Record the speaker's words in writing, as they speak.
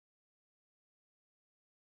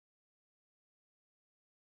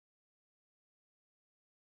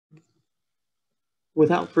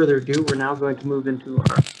without further ado, we're now going to move into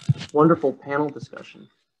our wonderful panel discussion.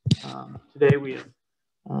 Today we have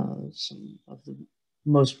some of the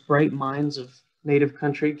most bright minds of Native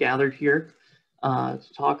country gathered here to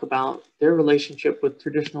talk about their relationship with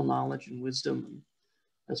traditional knowledge and wisdom,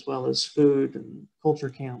 as well as food and culture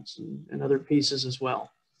camps and other pieces as well.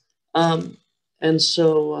 And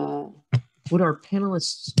so would our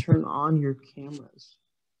panelists turn on your cameras?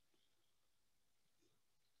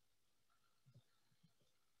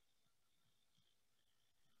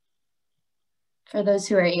 For those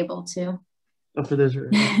who are able to. Oh, for those who are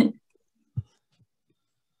able.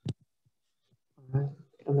 All right,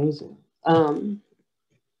 amazing.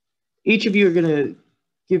 Each of you are going to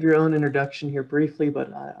give your own introduction here briefly,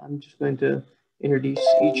 but I'm just going to introduce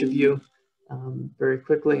each of you very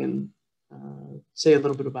quickly and say a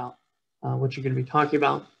little bit about what you're going to be talking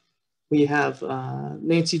about. We have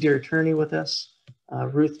Nancy, dear attorney, with us,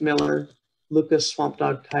 Ruth Miller, Lucas Swamp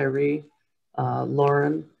Dog Tyree,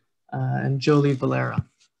 Lauren, and Jolie Valera.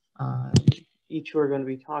 Each who are going to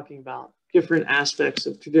be talking about different aspects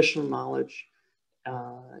of traditional knowledge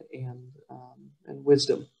and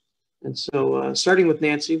wisdom. And so starting with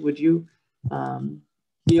Nancy, would you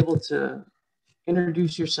be able to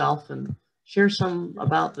introduce yourself and share some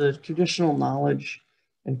about the traditional knowledge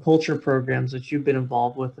and culture programs that you've been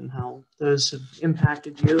involved with and how those have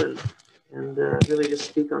impacted you, and really just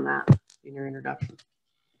speak on that in your introduction.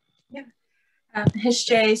 Yeah.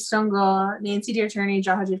 Hishjay Stongo, Nancy Dear Attorney,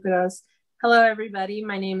 Jahajipiros. Hello, everybody.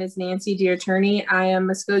 My name is Nancy Dear Attorney. I am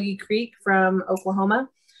Muskogee Creek from Oklahoma.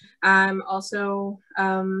 I'm also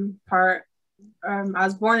I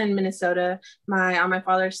was born in Minnesota. On my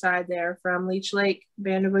father's side, there from Leech Lake,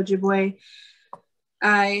 Band of Ojibwe.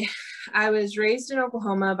 I was raised in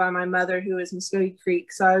Oklahoma by my mother, who is Muskogee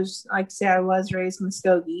Creek. So I was raised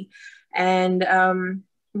Muskogee. And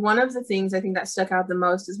one of the things I think that stuck out the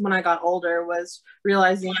most is when I got older was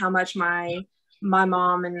realizing how much my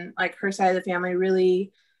mom and like her side of the family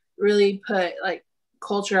really put like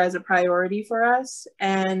culture as a priority for us.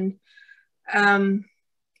 And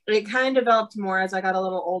it kind of developed more as I got a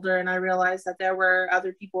little older, and I realized that there were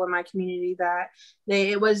other people in my community that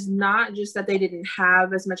it was not just that they didn't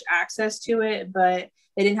have as much access to it, but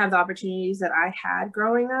they didn't have the opportunities that I had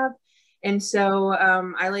growing up. And so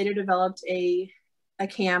I later developed a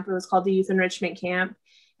camp. It was called the Youth Enrichment Camp.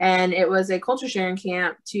 And it was a culture sharing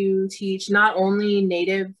camp to teach not only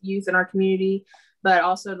Native youth in our community, but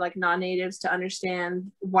also like non-Natives to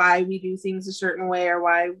understand why we do things a certain way, or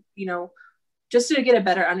why, just to get a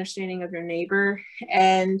better understanding of your neighbor.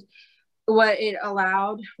 And what it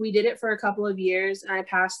allowed, we did it for a couple of years, and I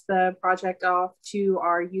passed the project off to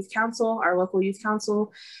our youth council, our local youth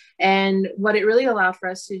council. And what it really allowed for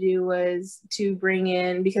us to do was to bring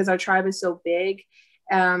in, because our tribe is so big,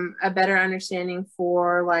 a better understanding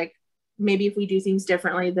for like, maybe if we do things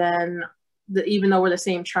differently than even though we're the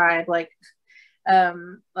same tribe, like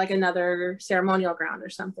another ceremonial ground or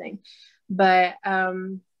something. But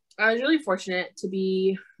I was really fortunate to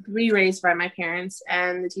be raised by my parents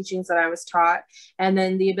and the teachings that I was taught, and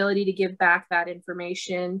then the ability to give back that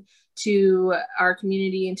information to our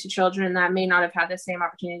community and to children that may not have had the same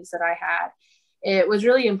opportunities that I had. It was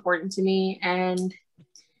really important to me, and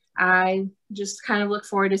I just kind of look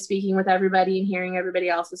forward to speaking with everybody and hearing everybody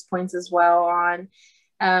else's points as well on,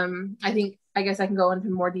 I guess I can go into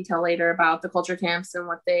more detail later about the culture camps and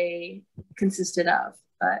what they consisted of,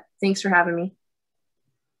 but thanks for having me.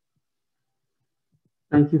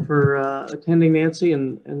 Thank you for attending, Nancy,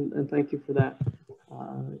 and thank you for that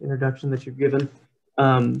introduction that you've given.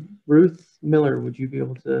 Ruth Miller, would you be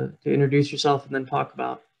able to introduce yourself and then talk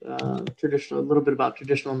about a little bit about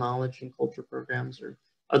traditional knowledge and culture programs or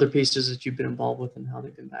other pieces that you've been involved with and how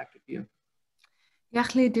they've impacted you?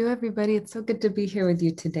 Yachli do, everybody. It's so good to be here with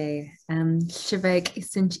you today. Shivek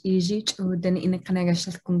isinch ijich udan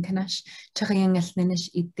inakanagashat kunkanash chayangas ninish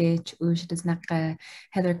ite chush does naka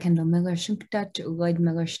Heather Kendall Miller shumpta to Lloyd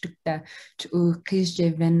Miller stukta to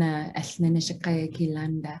Kijje Vena Asninishakaya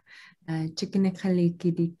Kilanda Chikinakali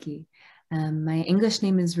Kidiki. My English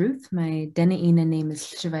name is Ruth. My Denaina name is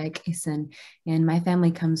Shivak Isin, and my family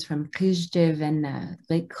comes from Kijjeven,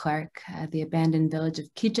 Lake Clark, the abandoned village of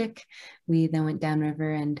Kijik. We then went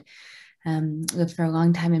downriver and lived for a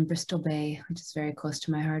long time in Bristol Bay, which is very close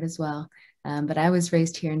to my heart as well. But I was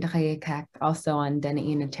raised here in Dachayakak, also on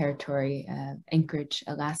Denaina territory, Anchorage,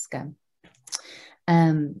 Alaska.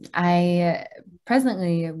 I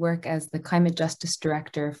presently work as the Climate Justice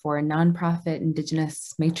Director for a nonprofit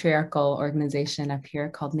Indigenous matriarchal organization up here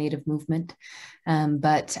called Native Movement.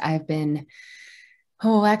 But I've been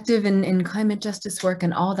Oh, active in climate justice work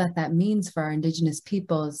and all that that means for our Indigenous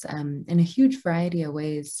peoples in a huge variety of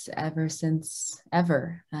ways ever since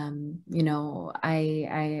ever. You know,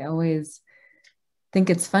 I always think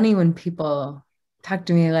it's funny when people talk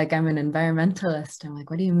to me like I'm an environmentalist. I'm like,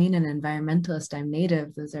 what do you mean an environmentalist? I'm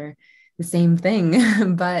Native. Those are the same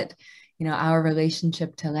thing. But, you know, our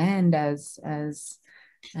relationship to land as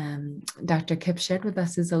Dr. Kipp shared with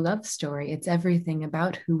us is a love story. It's everything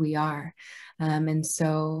about who we are. And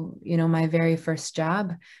so, you know, my very first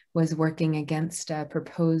job was working against the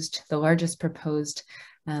largest proposed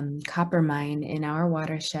copper mine in our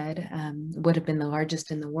watershed, would have been the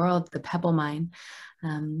largest in the world, the Pebble Mine.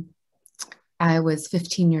 I was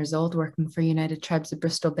 15 years old working for United Tribes of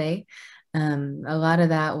Bristol Bay. A lot of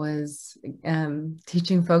that was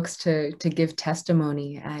teaching folks to give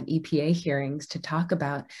testimony at EPA hearings to talk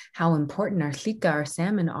about how important our sika, our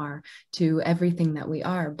salmon, are to everything that we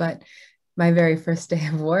are. But my very first day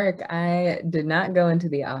of work, I did not go into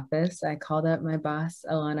the office. I called up my boss,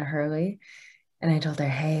 Alana Hurley, and I told her,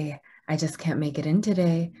 hey, I just can't make it in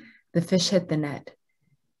today. The fish hit the net.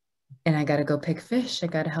 And I got to go pick fish. I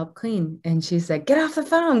got to help clean. And she said, get off the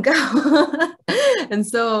phone, go. And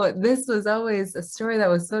so this was always a story that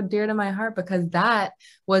was so dear to my heart because that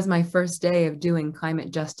was my first day of doing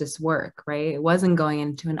climate justice work, right? It wasn't going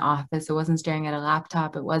into an office. It wasn't staring at a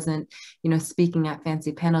laptop. It wasn't, you know, speaking at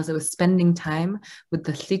fancy panels. It was spending time with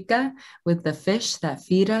the sika, with the fish that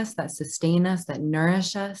feed us, that sustain us, that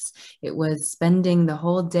nourish us. It was spending the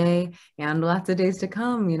whole day and lots of days to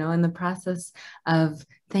come, you know, in the process of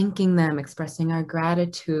thanking them, expressing our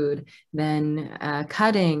gratitude, then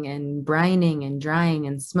cutting and brining and drying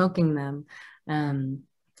and smoking them,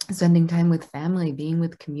 spending time with family, being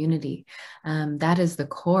with community. That is the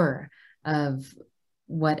core of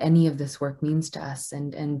what any of this work means to us.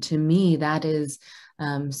 And to me, that is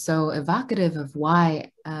so evocative of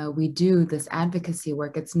why we do this advocacy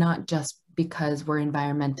work. It's not just because we're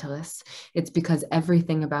environmentalists. It's because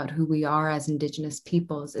everything about who we are as Indigenous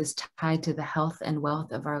peoples is tied to the health and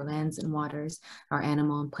wealth of our lands and waters, our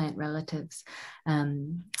animal and plant relatives.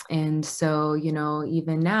 And so, you know,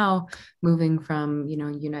 even now, moving from, you know,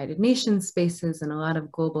 United Nations spaces and a lot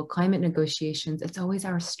of global climate negotiations, it's always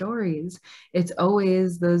our stories. It's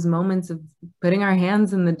always those moments of putting our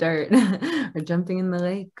hands in the dirt or jumping in the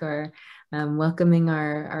lake or welcoming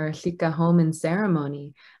our sika home in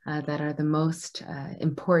ceremony that are the most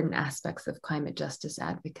important aspects of climate justice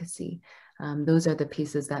advocacy. Those are the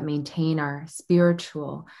pieces that maintain our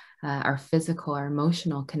spiritual, our physical, our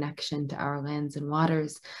emotional connection to our lands and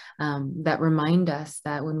waters, that remind us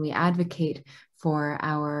that when we advocate for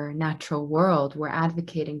our natural world, we're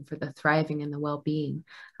advocating for the thriving and the well-being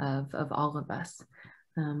of all of us.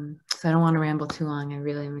 So I don't want to ramble too long. I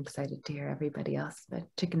really am excited to hear everybody else, but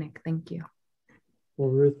Chikanik, thank you. Well,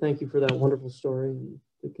 Ruth, thank you for that wonderful story and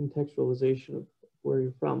the contextualization of where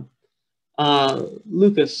you're from.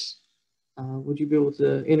 Lucas, would you be able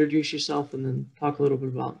to introduce yourself and then talk a little bit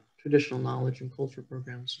about traditional knowledge and culture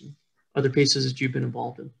programs and other pieces that you've been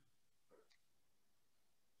involved in?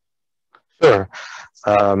 Sure.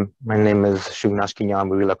 My name is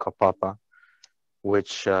Shugnashkinyamurila Kapapa,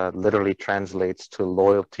 which literally translates to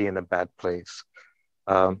loyalty in a bad place.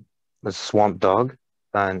 The swamp dog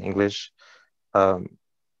in English. The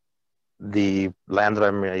land that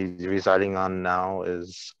I'm residing on now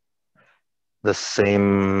is the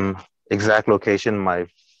same exact location my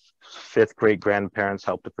fifth great grandparents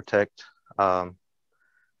helped to protect. The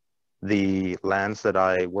lands that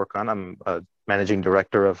I work on, I'm a managing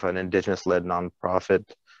director of an Indigenous-led nonprofit,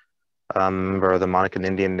 member of the Monacan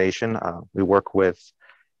Indian Nation. We work with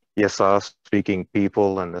Yasa-speaking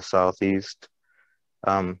people in the Southeast.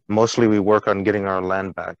 Mostly we work on getting our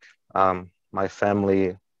land back. My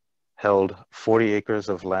family held 40 acres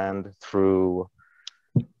of land through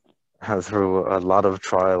a lot of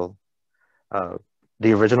trial.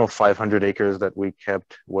 The original 500 acres that we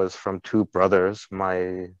kept was from two brothers,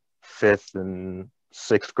 my fifth and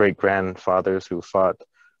sixth great grandfathers, who fought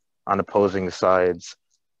on opposing sides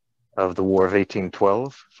of the War of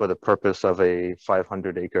 1812 for the purpose of a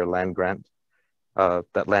 500-acre land grant.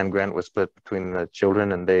 That land grant was split between the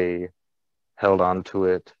children, and they held on to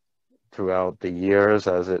it throughout the years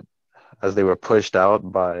as they were pushed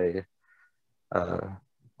out by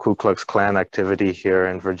Ku Klux Klan activity here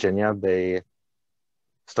in Virginia. They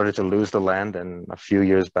started to lose the land, and a few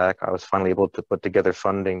years back, I was finally able to put together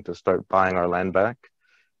funding to start buying our land back.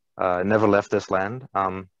 I never left this land.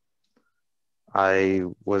 I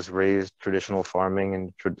was raised traditional farming in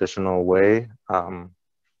a traditional way.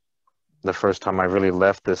 The first time I really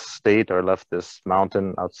left this state or left this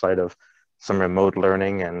mountain outside of some remote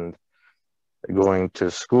learning and going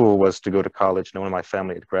to school was to go to college. No one in my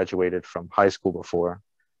family had graduated from high school before.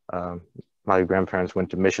 My grandparents went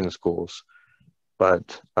to mission schools,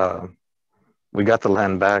 but we got the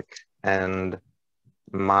land back, and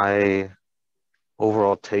my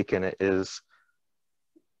overall take in it is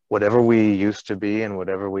whatever we used to be and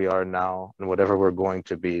whatever we are now and whatever we're going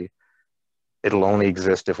to be, it'll only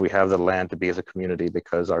exist if we have the land to be as a community,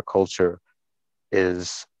 because our culture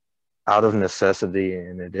is out of necessity,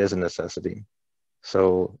 and it is a necessity.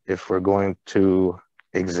 So if we're going to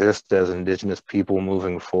exist as Indigenous people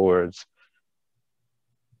moving forwards,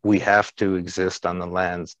 we have to exist on the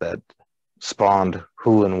lands that spawned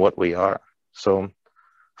who and what we are. So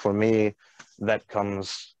for me, that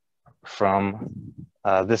comes from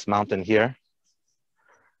this mountain here,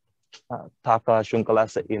 Taka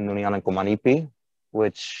Shunkalasa Inuniana Kumanipi,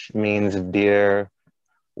 which means deer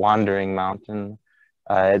wandering mountain.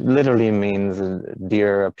 It literally means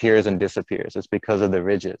deer appears and disappears. It's because of the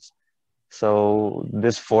ridges. So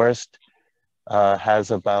this forest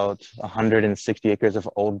has about 160 acres of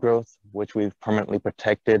old growth, which we've permanently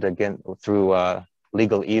protected again through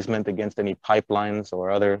legal easement against any pipelines or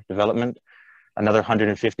other development. Another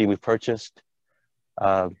 150 we purchased.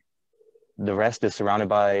 The rest is surrounded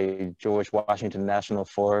by George Washington National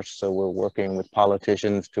Forest, so we're working with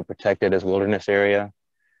politicians to protect it as wilderness area.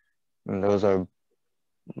 And those are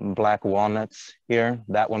black walnuts here.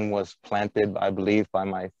 That one was planted, I believe, by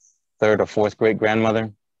my third or fourth great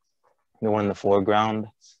grandmother, the one in the foreground.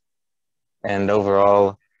 And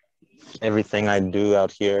overall, everything I do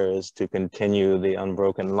out here is to continue the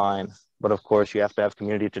unbroken line. But of course, you have to have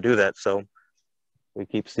community to do that. So we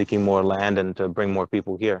keep seeking more land and to bring more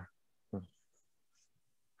people here.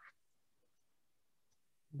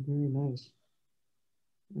 Very nice.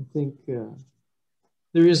 I think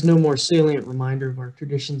there is no more salient reminder of our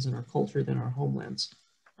traditions and our culture than our homelands,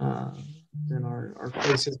 than our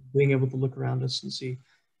places, being able to look around us and see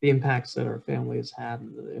the impacts that our family has had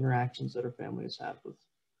and the interactions that our family has had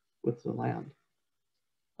with the land.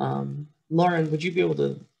 Lauren, would you be able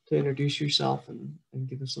to introduce yourself and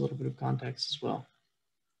give us a little bit of context as well?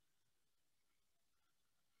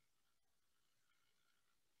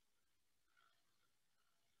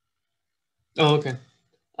 Oh, okay.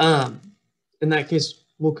 In that case,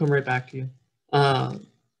 we'll come right back to you.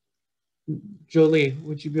 Jolie,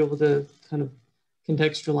 would you be able to kind of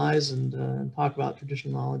contextualize and talk about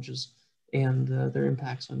traditional knowledges and their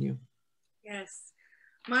impacts on you? Yes.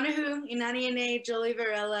 Manahu, Inaniane, Jolie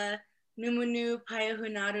Varela, Numunu,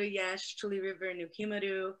 Payahunaru, Yesh, Tuli River,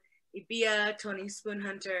 Nukimaru, Ibia, Tony Spoon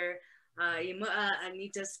Hunter, Imua,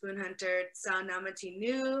 Anita Spoon Hunter, Sao Namati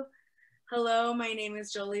Nu. Hello, my name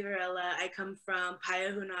is Jolie Varela. I come from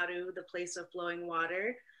Payahunaru, the place of flowing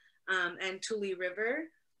water, and Tuli River.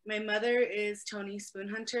 My mother is Tony Spoon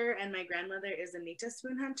Hunter, and my grandmother is Anita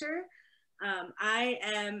Spoon Hunter. I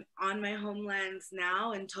am on my homelands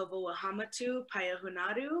now in Tovo Wahamatu,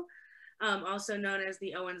 Payahunaru, also known as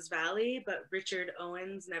the Owens Valley, but Richard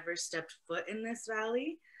Owens never stepped foot in this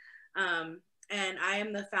valley. And I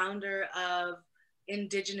am the founder of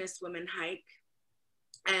Indigenous Women Hike.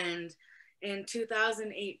 And in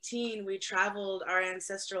 2018, we traveled our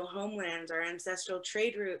ancestral homelands, our ancestral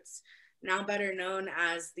trade routes, now better known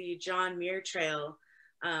as the John Muir Trail,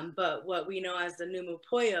 but what we know as the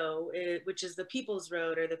Numupoyo, which is the People's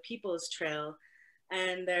Road or the People's Trail.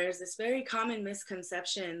 And there's this very common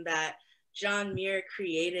misconception that John Muir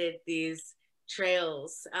created these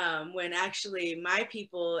trails, when actually my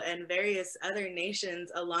people and various other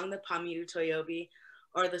nations along the Pamiru Toyobi,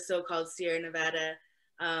 or the so-called Sierra Nevada,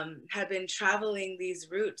 have been traveling these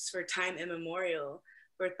routes for time immemorial,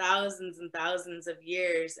 for thousands and thousands of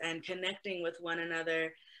years, and connecting with one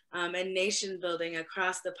another, and nation building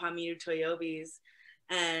across the Pamiru Toyobis.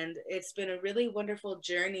 And it's been a really wonderful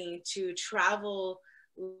journey to travel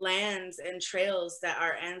lands and trails that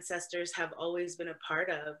our ancestors have always been a part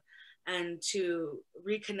of, and to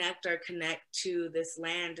reconnect or connect to this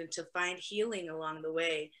land and to find healing along the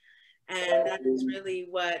way. And that is really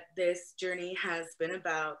what this journey has been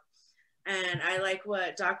about. And I like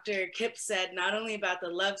what Dr. Kipp said, not only about the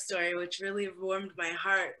love story, which really warmed my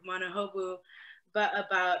heart, Manahobu, but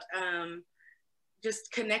about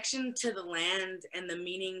just connection to the land and the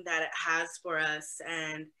meaning that it has for us.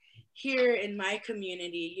 And here in my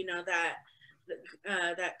community, you know,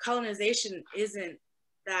 that colonization isn't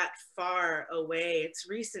that far away. It's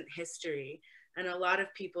recent history. And a lot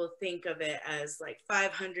of people think of it as like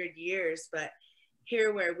 500 years, but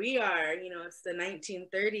here where we are, you know, it's the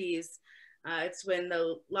 1930s. It's when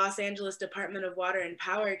the Los Angeles Department of Water and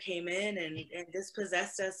Power came in and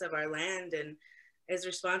dispossessed us of our land. And is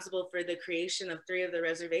responsible for the creation of 3 of the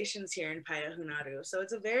reservations here in Payahunaru. So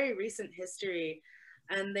it's a very recent history,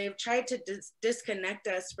 and they've tried to disconnect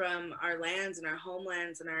us from our lands and our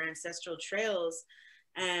homelands and our ancestral trails.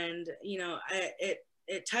 And, you know,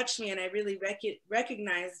 it touched me, and I really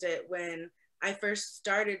recognized it when I first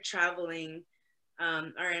started traveling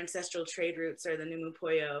our ancestral trade routes, or the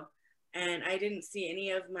Numupoyo. And I didn't see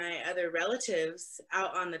any of my other relatives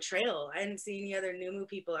out on the trail. I didn't see any other Numu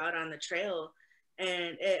people out on the trail.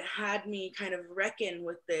 And it had me kind of reckon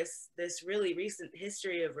with this really recent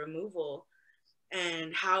history of removal,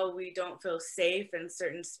 and how we don't feel safe in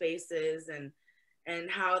certain spaces,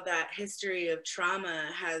 and how that history of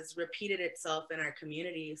trauma has repeated itself in our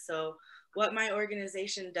community. So what my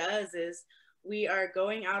organization does is we are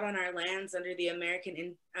going out on our lands under the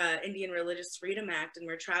American Indian Religious Freedom Act, and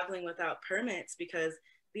we're traveling without permits because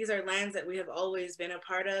these are lands that we have always been a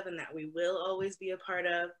part of and that we will always be a part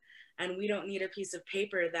of. And we don't need a piece of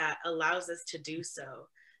paper that allows us to do so.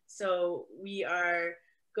 So we are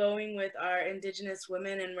going with our Indigenous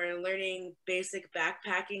women, and we're learning basic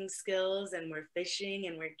backpacking skills, and we're fishing,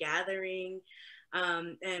 and we're gathering.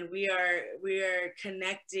 And we are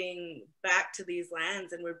connecting back to these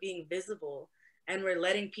lands, and we're being visible, and we're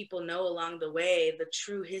letting people know along the way the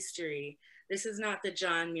true history. This is not the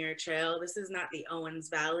John Muir Trail. This is not the Owens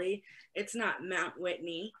Valley. It's not Mount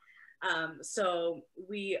Whitney. So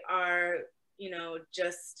we are, you know,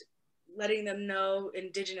 just letting them know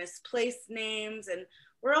Indigenous place names, and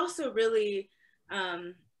we're also really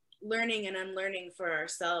learning and unlearning for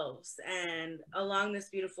ourselves. And along this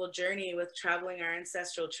beautiful journey with traveling our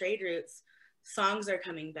ancestral trade routes, songs are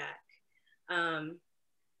coming back.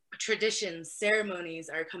 Traditions, ceremonies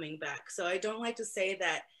are coming back. So I don't like to say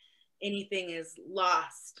that anything is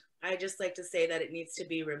lost. I just like to say that it needs to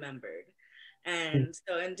be remembered. And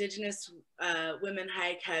so Indigenous Women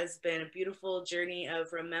Hike has been a beautiful journey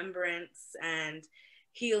of remembrance and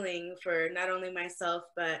healing for not only myself,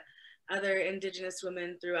 but other Indigenous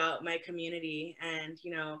women throughout my community. And,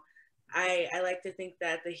 you know, I like to think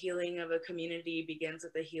that the healing of a community begins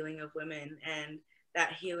with the healing of women, and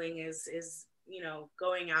that healing is you know,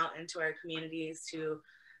 going out into our communities, to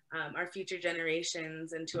our future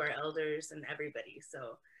generations, and to our elders and everybody.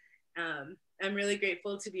 So I'm really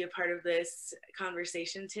grateful to be a part of this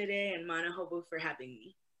conversation today, and Mana Hobu for having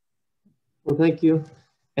me. Well, thank you.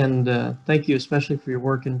 And thank you especially for your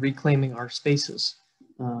work in reclaiming our spaces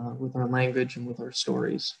with our language and with our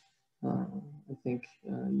stories. I think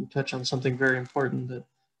you touch on something very important, that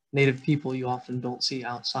Native people you often don't see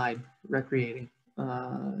outside recreating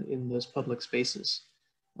in those public spaces.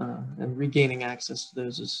 And regaining access to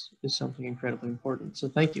those is something incredibly important. So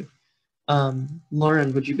thank you.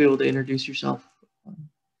 Lauren, would you be able to introduce yourself?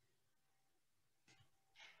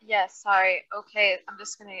 Yes, sorry. Okay, I'm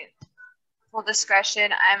just going to full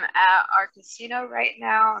discretion. I'm at our casino right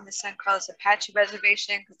now on the San Carlos Apache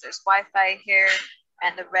Reservation because there's Wi-Fi here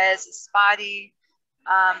and the res is spotty.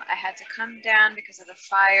 I had to come down because of the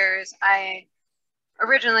fires. I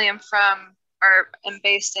originally am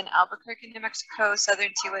based in Albuquerque, New Mexico, Southern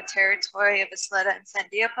Tiwa territory of Isleta and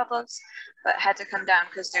Sandia Pueblos, but had to come down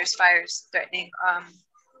because there's fires threatening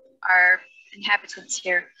our inhabitants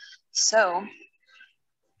here. So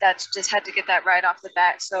that's just had to get that right off the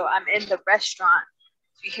bat. So I'm in the restaurant.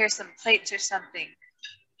 If you hear some plates or something,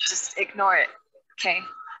 just ignore it. Okay.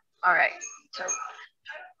 All right. So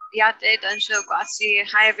Yate Dansho Guasi.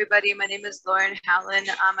 Hi everybody. My name is Lauren Howland.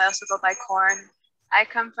 I also go by Corn. I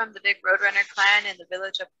come from the Big Roadrunner clan in the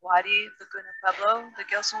village of Wadi, Laguna Pueblo, the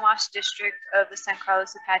Gilson-Wash district of the San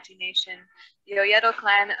Carlos Apache Nation, the Oyedo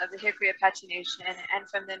clan of the Hickory Apache Nation, and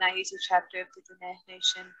from the Naisu chapter of the Diné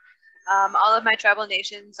Nation. All of my tribal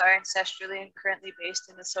nations are ancestrally and currently based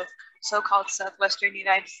in the so-called Southwestern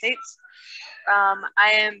United States.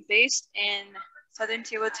 I am based in Southern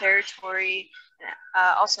Tiwa territory,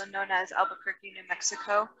 also known as Albuquerque, New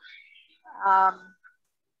Mexico.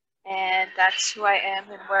 And that's who I am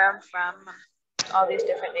and where I'm from. All these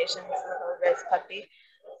different nations, little red puppy.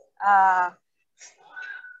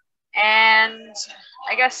 And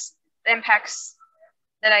I guess the impacts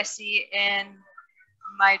that I see in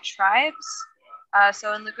my tribes.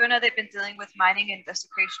 So in Laguna, they've been dealing with mining and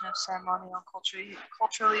desecration of ceremonial and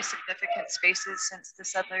culturally significant spaces since the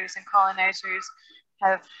settlers and colonizers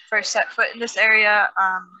have first set foot in this area.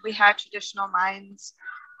 We had traditional mines,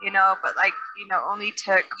 but only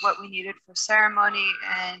took what we needed for ceremony,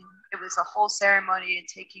 and it was a whole ceremony. And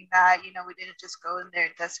taking that, we didn't just go in there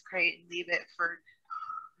and desecrate and leave it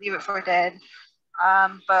for dead.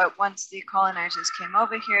 But once the colonizers came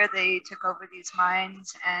over here, they took over these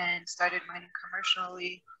mines and started mining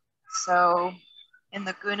commercially. So In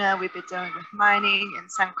Laguna, we've been dealing with mining. In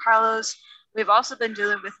San Carlos, we've also been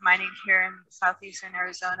dealing with mining here in southeastern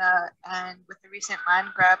Arizona, and with the recent land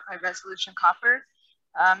grab by Resolution Copper.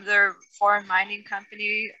 They're a foreign mining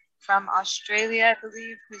company from Australia, I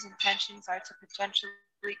believe, whose intentions are to potentially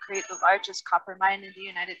create the largest copper mine in the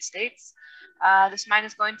United States. This mine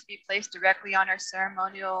is going to be placed directly on our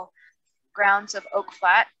ceremonial grounds of Oak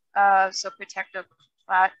Flat, so protect Oak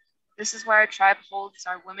Flat. This is where our tribe holds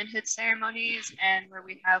our womanhood ceremonies and where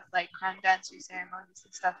we have like crown dancing ceremonies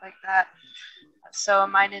and stuff like that. So a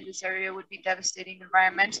mine in this area would be devastating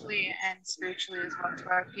environmentally and spiritually as well to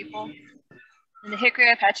our people. In the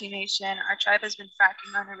Hickory Apache Nation, our tribe has been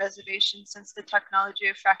fracking on a reservation since the technology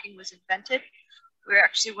of fracking was invented. We're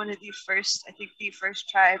actually one of the first, I think the first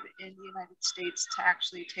tribe in the United States to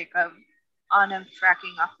actually take on a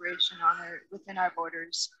fracking operation within our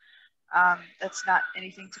borders. That's not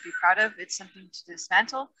anything to be proud of. It's something to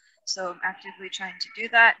dismantle. So I'm actively trying to do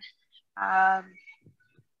that.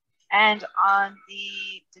 And on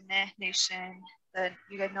the Diné Nation, the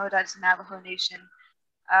Yugonodas Navajo Nation,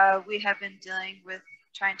 we have been dealing with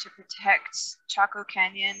trying to protect Chaco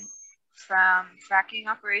Canyon from fracking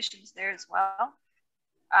operations there as well.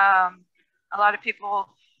 A lot of people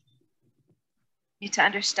need to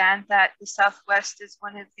understand that the Southwest is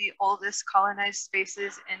one of the oldest colonized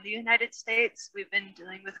spaces in the United States. We've been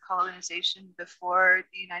dealing with colonization before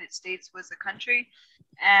the United States was a country,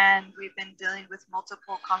 and we've been dealing with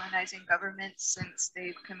multiple colonizing governments since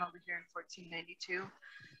they came over here in 1492.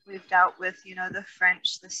 We've dealt with, the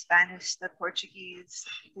French, the Spanish, the Portuguese,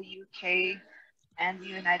 the UK, and the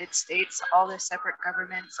United States, all the separate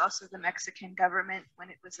governments, also the Mexican government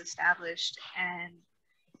when it was established. And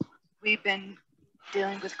we've been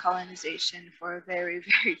dealing with colonization for a very,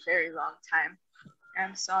 very, very long time.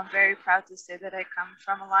 And so I'm very proud to say that I come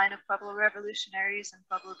from a line of Pueblo revolutionaries and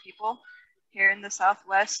Pueblo people here in the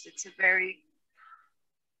Southwest. It's a very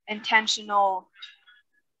intentional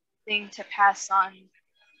thing to pass on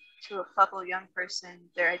to a Pueblo young person,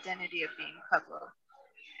 their identity of being Pueblo.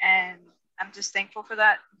 And I'm just thankful for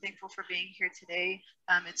that. I'm thankful for being here today.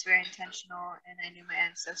 It's very intentional, and I knew my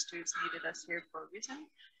ancestors needed us here for a reason.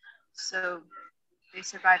 So they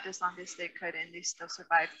survived as long as they could, and they still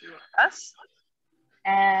survived through us.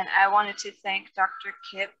 And I wanted to thank Dr.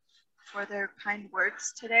 Kipp for their kind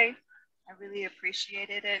words today. I really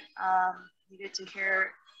appreciated it. Needed to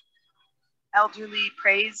hear elderly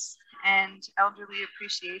praise and elderly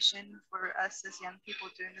appreciation for us as young people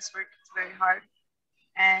doing this work. It's very hard.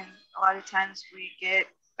 And a lot of times we get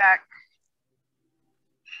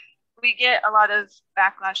a lot of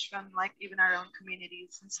backlash from like even our own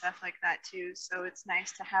communities and stuff like that too. So it's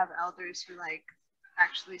nice to have elders who like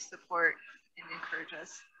actually support and encourage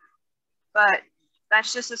us. But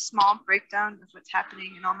that's just a small breakdown of what's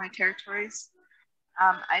happening in all my territories.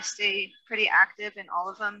 I stay pretty active in all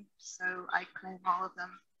of them, so I claim all of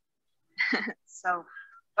them.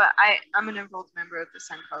 But I'm an enrolled member of the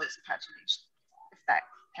San Carlos Apache Nation, if that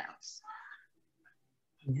counts.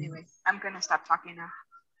 Anyway, I'm gonna stop talking now.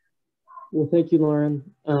 Well, thank you, Lauren.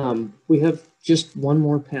 We have just one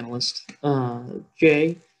more panelist.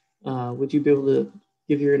 Jay, would you be able to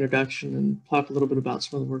give your introduction and talk a little bit about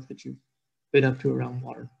some of the work that you've been up to around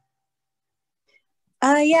water?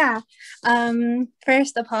 Yeah.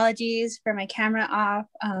 First, apologies for my camera off.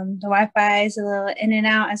 The Wi-Fi is a little in and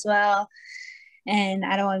out as well, and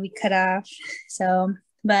I don't want to be cut off. So,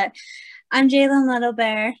 but I'm Jalen Little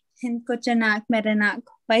Bear. I'm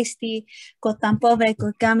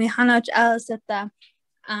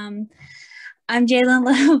Jalen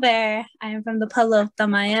Little Bear. I'm from the Pueblo of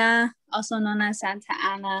Tamaya, also known as Santa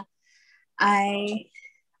Ana. I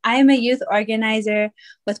am a youth organizer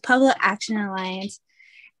with Pueblo Action Alliance.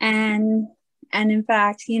 And in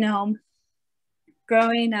fact,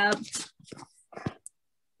 growing up,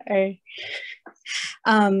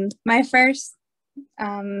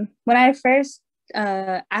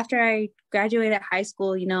 after I graduated high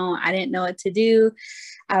school, I didn't know what to do.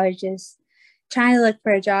 I was just trying to look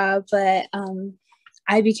for a job, but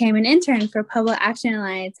I became an intern for Pueblo Action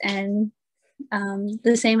Alliance, and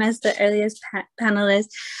the same as the earliest panelist,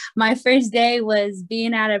 my first day was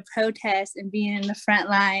being at a protest and being in the front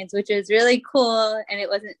lines, which was really cool. And it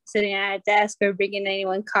wasn't sitting at a desk or bringing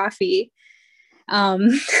anyone coffee.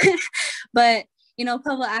 But,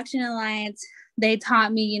 Pueblo Action Alliance, they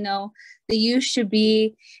taught me, the youth should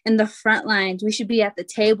be in the front lines. We should be at the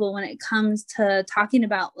table when it comes to talking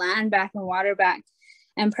about land back and water back.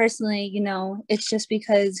 And personally, it's just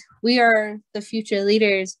because we are the future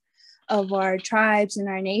leaders of our tribes and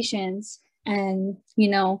our nations. And,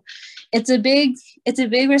 it's a big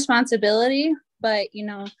responsibility, but, you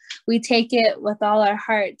know, we take it with all our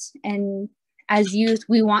hearts. And as youth,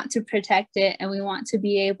 we want to protect it, and we want to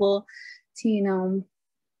be able to, you know,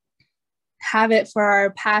 have it for our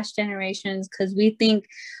past generations, because we think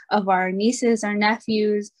of our nieces, our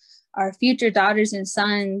nephews, our future daughters and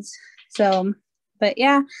sons. So, but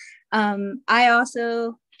yeah, I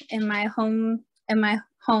also, in my home,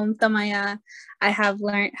 Tamaya, I have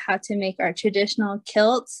learned how to make our traditional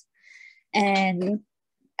kilts. And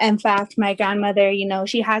in fact, my grandmother, you know,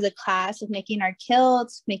 she has a class of making our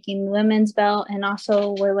kilts, making women's belt, and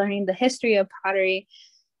also we're learning the history of pottery.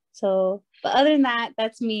 So, but other than that,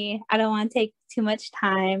 that's me. I don't want to take too much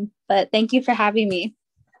time, but thank you for having me.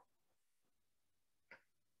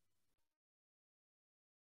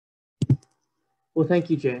 Well, thank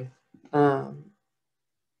you, Jay.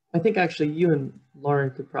 I think actually you and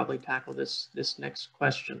Lauren could probably tackle this next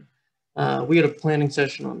question. We had a planning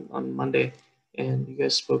session on Monday, and you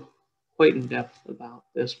guys spoke quite in depth about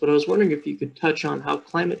this, but I was wondering if you could touch on how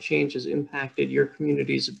climate change has impacted your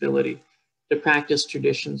community's ability to practice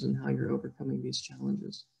traditions and how you're overcoming these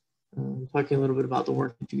challenges. Talking a little bit about the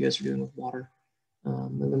work that you guys are doing with water,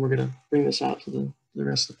 and then we're going to bring this out to the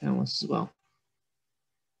rest of the panelists as well.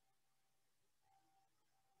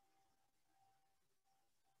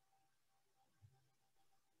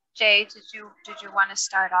 Jay, did you want to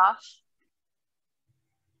start off?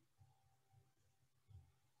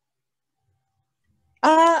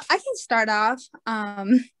 I can start off.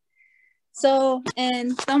 So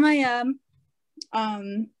in Tamaya,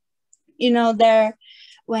 you know, there,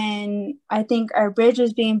 when I think our bridge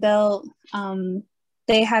was being built,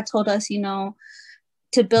 they had told us, you know,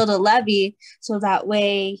 to build a levee, so that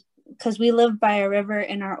way, because we live by a river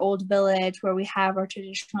in our old village where we have our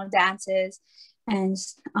traditional dances and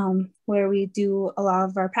where we do a lot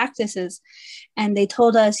of our practices. And they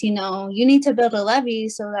told us, you know, you need to build a levee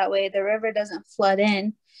so that way the river doesn't flood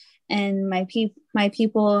in. And my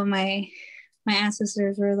people, my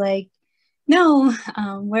ancestors were like, no,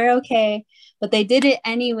 we're okay. But they did it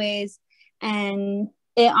anyways. And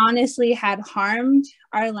it honestly had harmed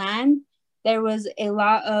our land. There was a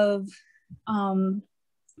lot of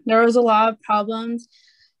problems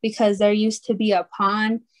because there used to be a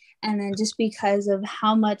pond, and then just because of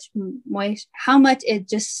how much it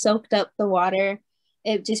just soaked up the water,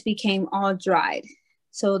 it just became all dried.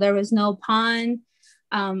 So there was no pond.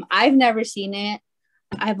 I've never seen it.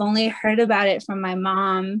 I've only heard about it from my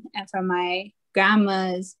mom and from my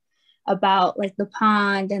grandmas about like the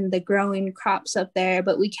pond and the growing crops up there,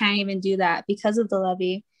 but we can't even do that because of the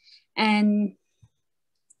levee. And,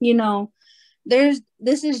 you know, this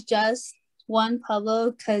is just one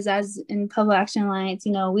pueblo, because as in Pueblo Action Alliance,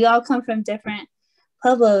 you know, we all come from different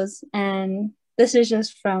pueblos, and this is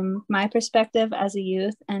just from my perspective as a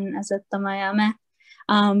youth and as a Tamayame.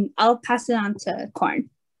 I'll pass it on to Corn.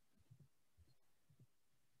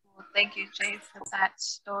 Well, thank you, Jay, for that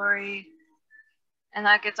story. And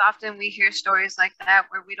like, it's often we hear stories like that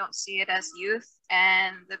where we don't see it as youth,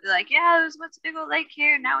 and they'll be like, yeah, there was once a big old lake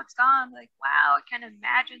here, now it's gone. Like, wow, I can't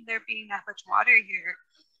imagine there being that much water here.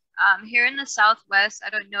 Here in the Southwest,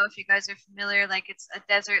 I don't know if you guys are familiar, like it's a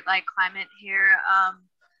desert-like climate here.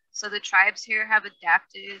 So the tribes here have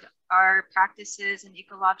adapted our practices and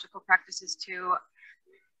ecological practices to,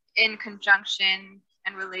 in conjunction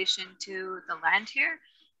and relation to the land here.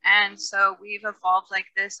 And so we've evolved like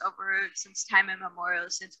this over since time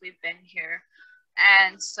immemorial, since we've been here.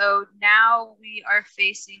 And so now we are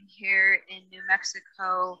facing here in New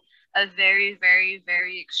Mexico a very, very,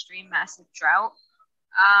 very extreme, massive drought.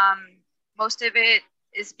 Most of it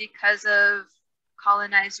is because of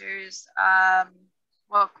colonizers,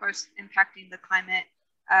 well, of course, impacting the climate,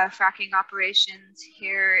 fracking operations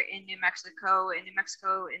here in New Mexico. In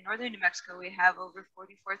northern New Mexico, we have over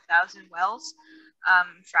 44,000 wells,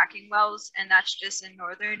 fracking wells, and that's just in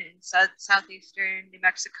northern and southeastern New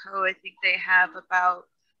Mexico. I think they have about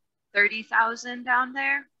 30,000 down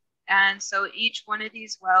there. And so each one of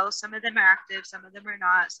these wells, some of them are active, some of them are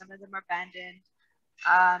not, some of them are abandoned.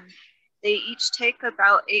 They each take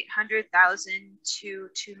about 800,000 to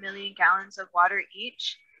 2 million gallons of water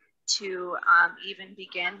each to even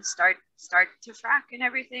start to frack and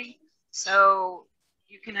everything. So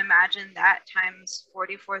you can imagine that times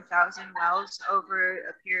 44,000 wells over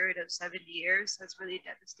a period of 70 years has really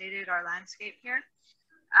devastated our landscape here.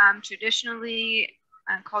 Traditionally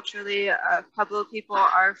and culturally, Pueblo people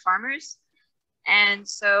are farmers. And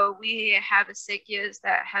so we have acequias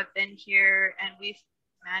that have been here, and we've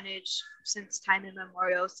managed since time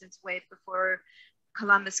immemorial, since way before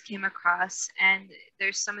Columbus came across. And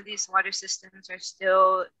there's some of these water systems are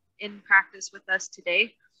still in practice with us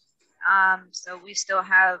today. So we still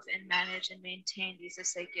have and manage and maintain these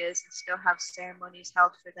acequias and still have ceremonies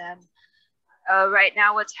held for them. Right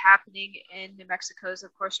now, what's happening in New Mexico is,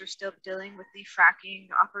 of course, we're still dealing with the fracking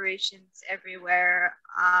operations everywhere.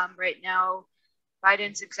 Right now,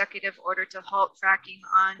 Biden's executive order to halt fracking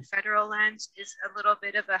on federal lands is a little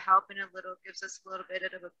bit of a help and gives us a little bit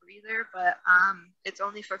of a breather, but it's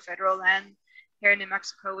only for federal land. Here in New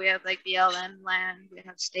Mexico, we have like BLM land, we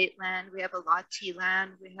have state land, we have a Lati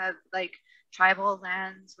land, we have like tribal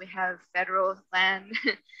lands, we have federal land.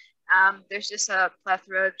 There's just a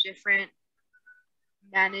plethora of different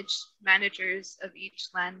managers of each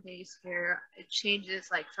land base here. It changes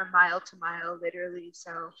like from mile to mile, literally.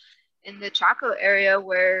 So in the Chaco area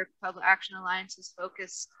where Public Action Alliance is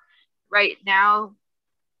focused right now,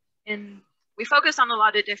 we focus on a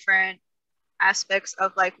lot of different aspects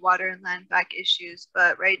of like water and land back issues,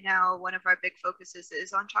 but right now one of our big focuses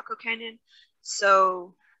is on Chaco Canyon.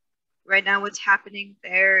 So right now what's happening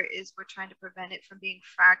there is we're trying to prevent it from being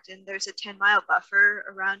fracked, and there's a 10-mile buffer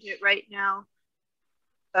around it right now,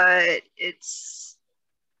 but it's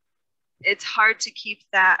hard to keep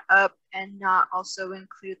that up and not also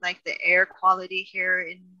include like the air quality here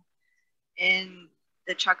in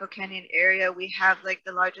the Chaco Canyon area. We have like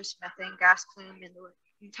the largest methane gas plume in the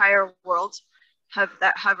entire world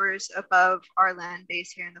that hovers above our land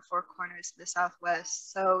base here in the Four Corners of the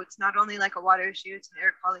Southwest. So it's not only like a water issue, it's an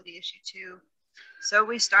air quality issue too. So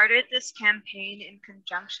we started this campaign in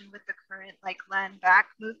conjunction with the current like land back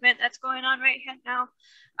movement that's going on right now.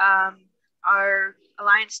 Our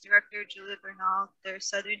Alliance Director, Julia Bernal, they're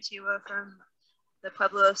Southern Tiwa from the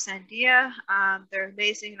Pueblo of Sandia. They're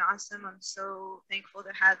amazing and awesome. I'm so thankful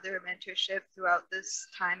to have their mentorship throughout this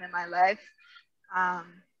time in my life.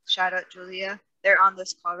 Shout out Julia. They're on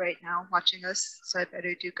this call right now watching us, so I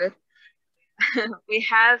better do good. We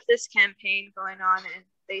have this campaign going on, and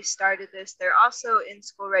they started this. They're also in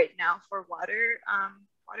school right now for water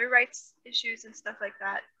rights issues and stuff like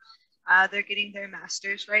that. They're getting their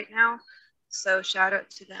master's right now, so shout out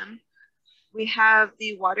to them. We have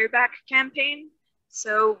the Water Back campaign.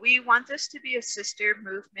 So we want this to be a sister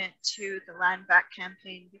movement to the Land Back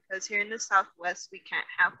campaign, because here in the Southwest, we can't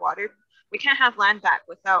have land back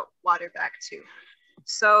without water back too.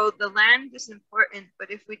 So the land is important, but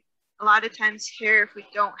a lot of times here, if we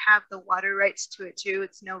don't have the water rights to it too,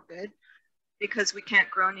 it's no good, because we can't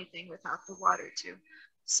grow anything without the water too.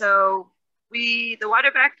 So the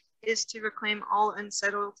water back is to reclaim all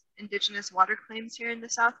unsettled indigenous water claims here in the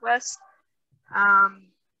Southwest.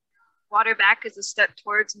 Water back is a step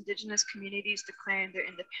towards indigenous communities declaring their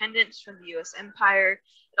independence from the US empire.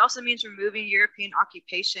 It also means removing European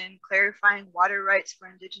occupation, clarifying water rights for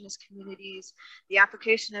indigenous communities, the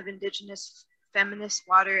application of indigenous feminist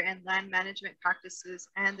water and land management practices,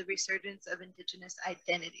 and the resurgence of indigenous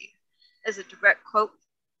identity. As a direct quote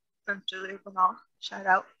from Julia Bernal, shout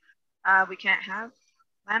out, we can't have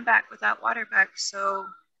land back without water back. So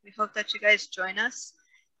we hope that you guys join us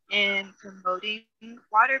in promoting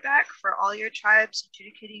water back for all your tribes,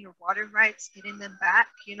 adjudicating your water rights, getting them back,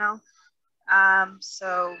 you know.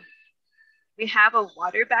 So we have a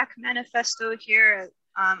water back manifesto here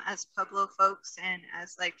as Pueblo folks, and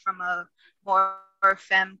as like from a more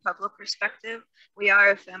Femme Pueblo perspective. We are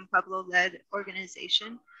a Femme Pueblo led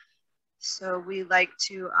organization. So we like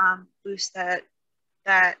to boost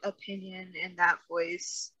that opinion and that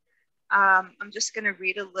voice. I'm just gonna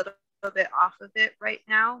read a little bit off of it right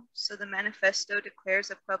now. So the manifesto declares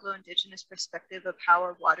a Pueblo Indigenous perspective of how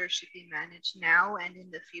our water should be managed now and in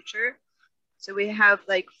the future. So we have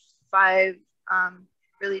like 5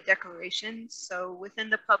 really declarations. So within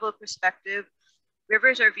the Pueblo perspective,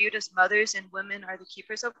 rivers are viewed as mothers and women are the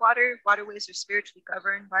keepers of water. Waterways are spiritually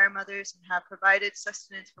governed by our mothers and have provided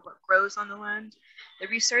sustenance for what grows on the land. The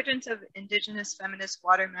resurgence of indigenous feminist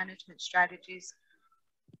water management strategies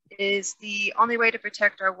is the only way to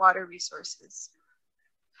protect our water resources.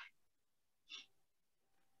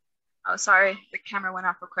 Oh, sorry, the camera went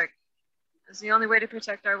off real quick. It's the only way to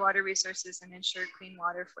protect our water resources and ensure clean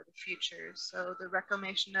water for the future. So the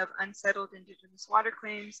reclamation of unsettled indigenous water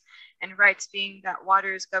claims and rights, being that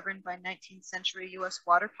water is governed by 19th century US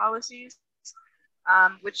water policies,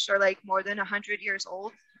 which are like more than 100 years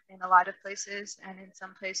old in a lot of places, and in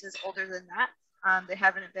some places older than that. They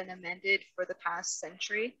haven't been amended for the past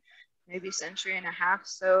century, maybe century and a half.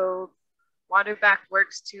 So Water Back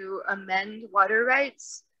works to amend water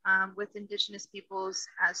rights with indigenous peoples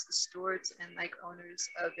as the stewards and like owners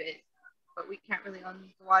of it. But we can't really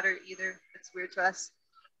own the water either. It's weird to us,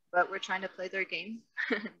 but we're trying to play their game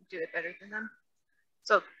and do it better than them.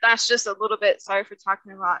 So that's just a little bit, sorry for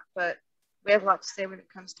talking a lot, but we have a lot to say when it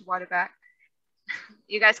comes to Water Back.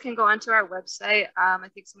 you guys can go onto our website. I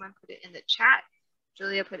think someone put it in the chat.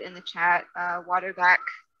 Julia put it in the chat,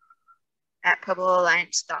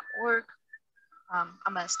 waterback@puebloalliance.org.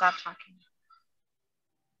 I'm going to stop talking.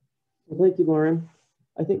 Well, thank you, Lauren.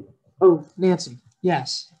 I think, oh, Nancy,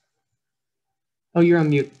 yes. Oh, you're on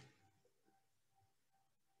mute.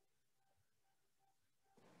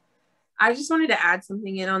 I just wanted to add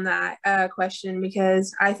something in on that question,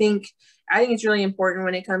 because I think it's really important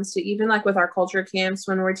when it comes to even like with our culture camps,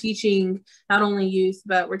 when we're teaching not only youth,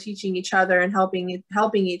 but we're teaching each other and helping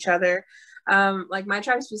each other. Like my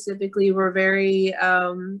tribe specifically, we're very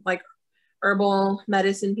like herbal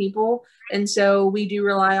medicine people. And so we do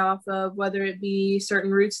rely off of whether it be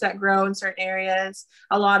certain roots that grow in certain areas.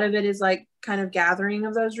 A lot of it is like kind of gathering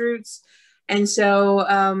of those roots. And so,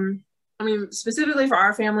 I mean, specifically for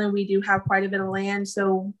our family, we do have quite a bit of land.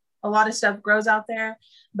 So a lot of stuff grows out there.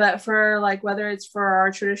 But for like, whether it's for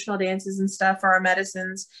our traditional dances and stuff, for our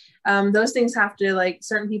medicines, those things have to, like,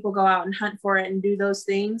 certain people go out and hunt for it and do those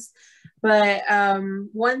things. But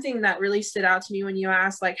one thing that really stood out to me when you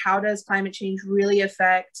asked, like, how does climate change really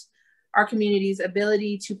affect our community's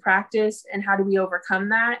ability to practice and how do we overcome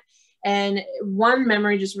that? And one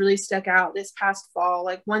memory just really stuck out this past fall.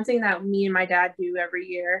 Like, one thing that me and my dad do every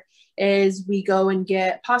year is we go and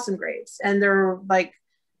get possum grapes, and they're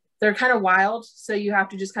kind of wild. So you have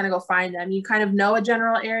to just kind of go find them. You kind of know a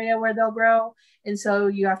general area where they'll grow. And so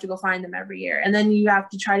you have to go find them every year. And then you have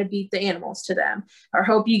to try to beat the animals to them, or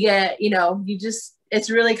hope you get, it's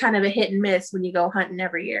really kind of a hit and miss when you go hunting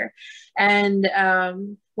every year. And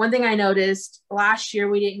one thing I noticed last year,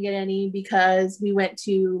 we didn't get any because we went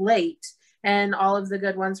too late, and all of the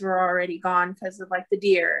good ones were already gone because of like the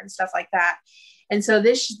deer and stuff like that. And so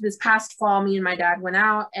this past fall, me and my dad went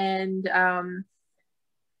out and,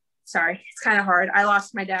 sorry, it's kind of hard. I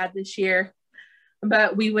lost my dad this year,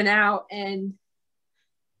 but we went out and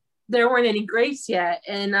there weren't any grapes yet.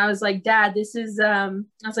 And I was like, Dad, this is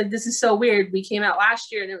so weird. We came out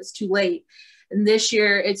last year and it was too late. And this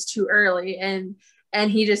year it's too early. And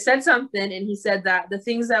he just said something, and he said that the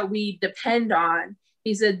things that we depend on,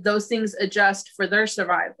 he said those things adjust for their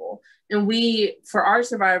survival. And for our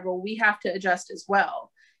survival, we have to adjust as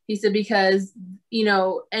well. He said, because,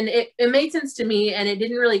 and it made sense to me, and it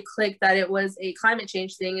didn't really click that it was a climate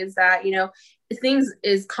change thing, is that, the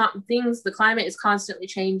climate is constantly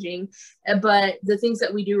changing, but the things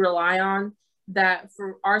that we do rely on that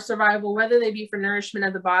for our survival, whether they be for nourishment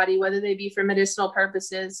of the body, whether they be for medicinal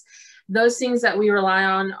purposes, those things that we rely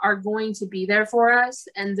on are going to be there for us,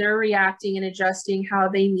 and they're reacting and adjusting how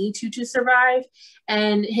they need to survive.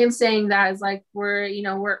 And him saying that is like, we're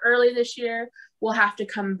early this year.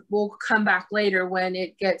 We'll come back later when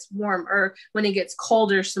it gets warm, or when it gets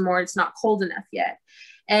colder some more. It's not cold enough yet.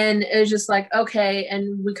 And it was just like, okay.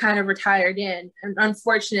 And we kind of retired in, and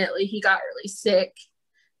unfortunately he got really sick.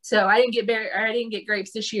 So I didn't get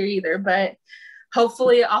grapes this year either, but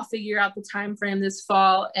hopefully I'll figure out the time frame this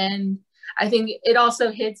fall. And I think it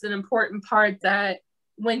also hits an important part that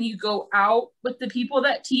when you go out with the people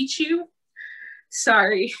that teach you,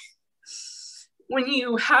 when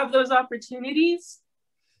you have those opportunities,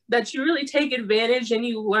 that you really take advantage and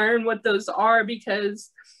you learn what those are,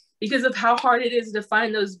 because of how hard it is to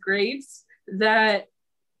find those grapes, that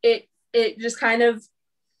it just kind of,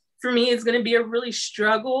 for me, is going to be a really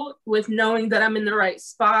struggle with knowing that I'm in the right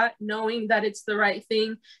spot, knowing that it's the right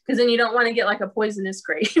thing, because then you don't want to get like a poisonous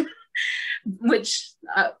grape, which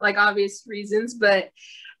like obvious reasons, but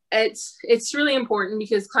it's really important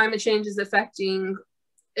because climate change is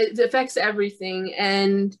it affects everything.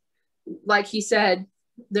 And like he said,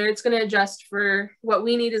 it's going to adjust for what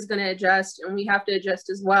we need, is going to adjust, and we have to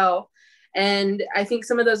adjust as well. And I think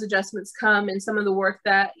some of those adjustments come in some of the work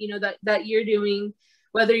that, that you're doing,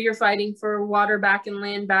 whether you're fighting for water back and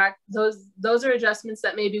land back, those are adjustments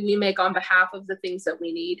that maybe we make on behalf of the things that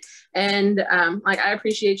we need. And I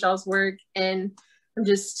appreciate y'all's work, and I'm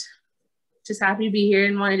just happy to be here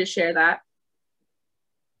and wanted to share that.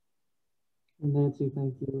 And Nancy,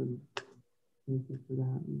 thank you, and thank you for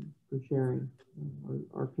that and for sharing.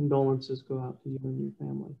 Our condolences go out to you and your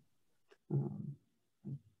family. I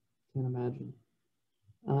can't imagine.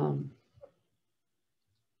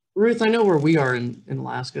 Ruth, I know where we are in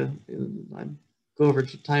Alaska. I go over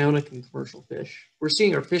to Tyonek and commercial fish. We're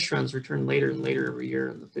seeing our fish runs return later and later every year,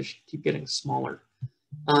 and the fish keep getting smaller.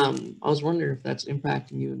 I was wondering if that's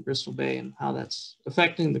impacting you in Bristol Bay and how that's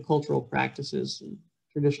affecting the cultural practices and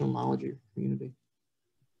traditional knowledge of your community.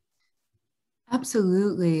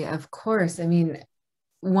 Absolutely, of course. I mean,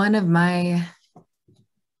 one of my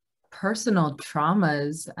personal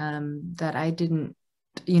traumas that I didn't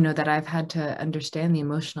that I've had to understand the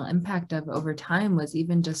emotional impact of over time was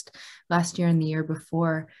even just last year and the year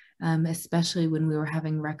before, especially when we were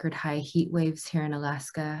having record high heat waves here in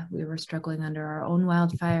Alaska. We were struggling under our own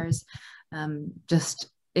wildfires.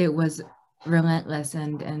 It was relentless,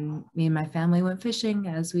 and me and my family went fishing,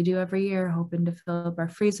 as we do every year, hoping to fill up our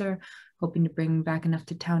freezer, hoping to bring back enough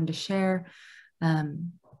to town to share.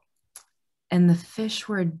 And the fish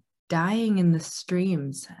were dying in the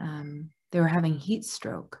streams. They were having heat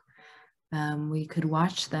stroke. We could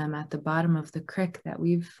watch them at the bottom of the creek that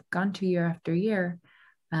we've gone to year after year,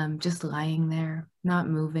 just lying there, not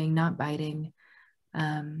moving, not biting.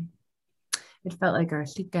 It felt like our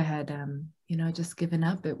Sika had, just given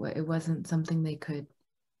up. It wasn't something they could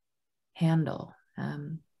handle.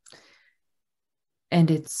 And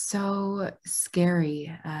it's so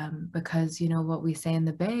scary because, what we say in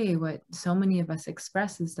the Bay, what so many of us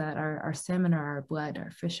express is that our salmon are our blood,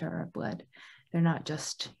 our fish are our blood. They're not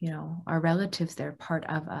just, our relatives, they're part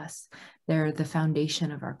of us. They're the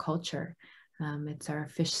foundation of our culture. It's our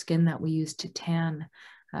fish skin that we use to tan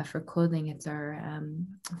for clothing. It's our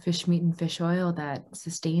fish meat and fish oil that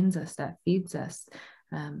sustains us, that feeds us.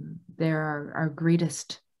 They're our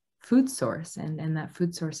greatest food source, and that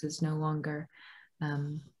food source is no longer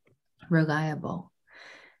reliable.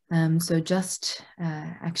 So just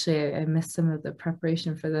actually, I missed some of the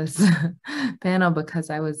preparation for this panel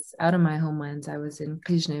because I was out of my homelands. I was in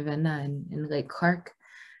Kijnevena in Lake Clark.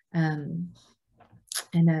 And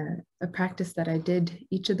a practice that I did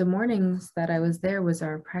each of the mornings that I was there was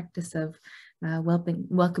our practice of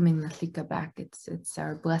welcoming the Thika back. It's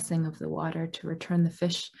our blessing of the water to return the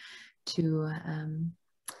fish to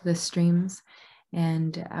the streams.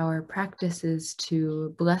 And our practice is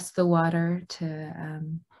to bless the water,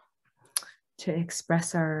 to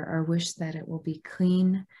express our wish that it will be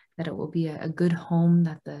clean, that it will be a good home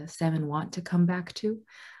that the salmon want to come back to.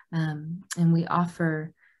 And we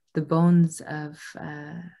offer the bones of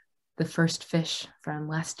the first fish from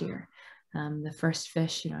last year. The first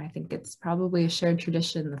fish, I think it's probably a shared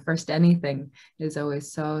tradition. The first anything is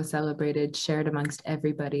always so celebrated, shared amongst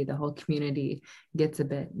everybody. The whole community gets a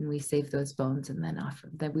bit, and we save those bones and then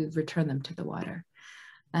we return them to the water.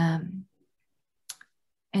 And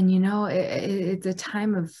it's a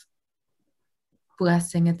time of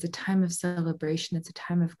blessing. It's a time of celebration. It's a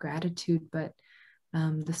time of gratitude. But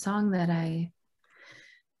the song that I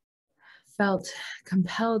felt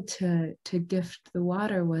compelled to gift the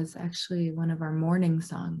water was actually one of our morning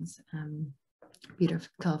songs. Peter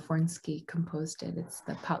Kalifornsky composed it. It's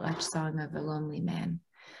the potlatch song of a lonely man.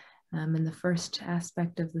 And the first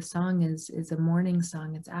aspect of the song is a morning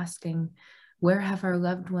song. It's asking, where have our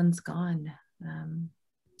loved ones gone?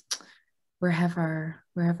 Where have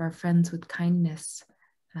our friends with kindness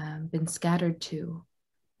been scattered to?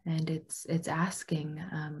 And it's asking,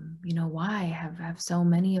 why have so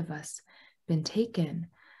many of us been taken?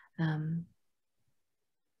 And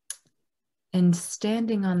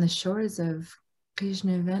standing on the shores of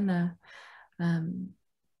Kijnevena,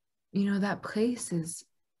 that place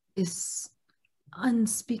is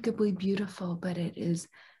unspeakably beautiful, but it is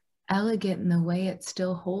elegant in the way it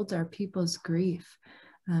still holds our people's grief.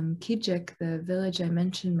 Kijik, the village I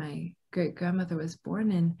mentioned my great-grandmother was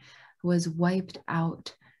born in, was wiped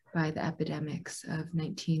out by the epidemics of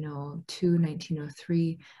 1902,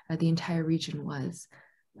 1903. The entire region was.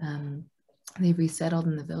 They resettled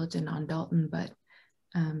in the village in Dalton, but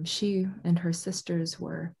she and her sisters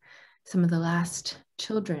were some of the last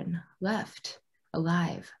children left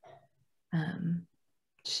alive.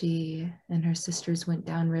 She and her sisters went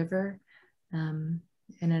downriver, and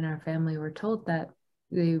in our family we're told that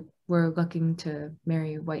they were looking to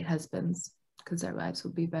marry white husbands because their lives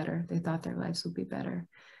would be better. They thought their lives would be better.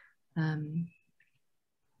 It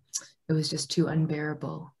was just too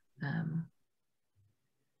unbearable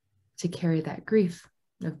to carry that grief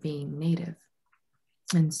of being Native.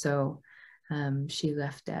 And so she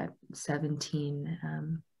left at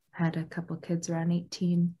 17, had a couple kids around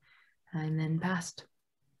 18, and then passed.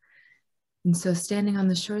 And so standing on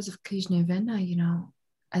the shores of Kijnevena,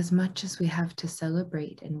 as much as we have to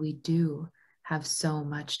celebrate, and we do have so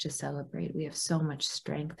much to celebrate, we have so much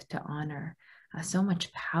strength to honor, so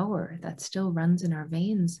much power that still runs in our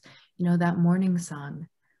veins. That morning song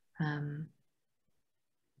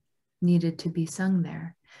needed to be sung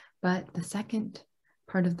there. But the second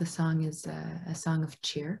part of the song is a song of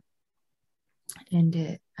cheer. And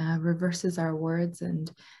it reverses our words and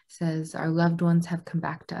says, our loved ones have come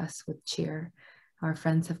back to us with cheer. Our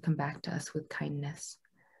friends have come back to us with kindness.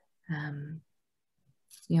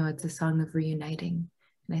 It's a song of reuniting.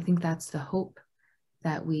 And I think that's the hope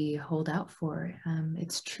that we hold out for.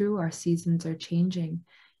 It's true, our seasons are changing,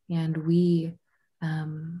 and we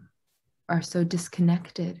are so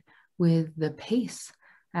disconnected with the pace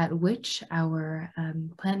at which our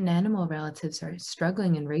plant and animal relatives are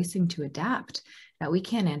struggling and racing to adapt that we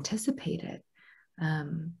can't anticipate it.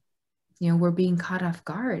 We're being caught off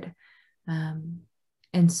guard.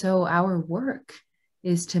 And so our work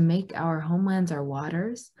is to make our homelands, our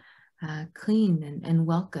waters, clean and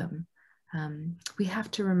welcome. We have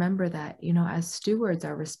to remember that, as stewards,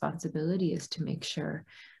 our responsibility is to make sure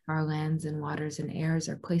our lands and waters and airs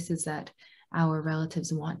are places that our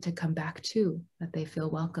relatives want to come back to, that they feel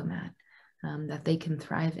welcome at, that they can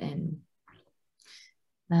thrive in.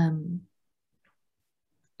 And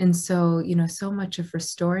so, so much of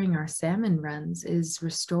restoring our salmon runs is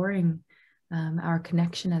restoring our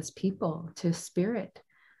connection as people to spirit,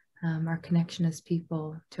 our connection as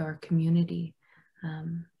people to our community,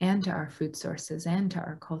 and to our food sources and to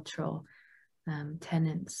our cultural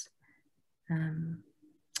tenets.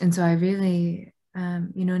 And so I really,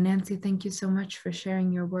 Nancy, thank you so much for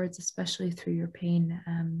sharing your words, especially through your pain.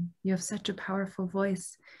 You have such a powerful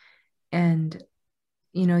voice, and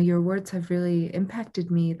your words have really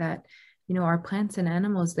impacted me that, our plants and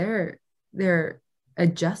animals, they're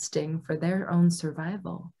adjusting for their own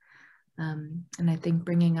survival. And I think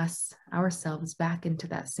bringing ourselves back into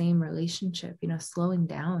that same relationship, slowing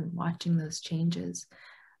down, watching those changes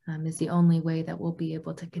is the only way that we'll be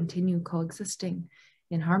able to continue coexisting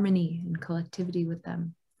in harmony and collectivity with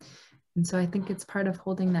them. And so I think it's part of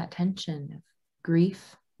holding that tension of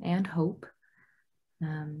grief and hope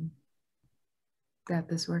that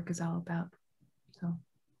this work is all about. So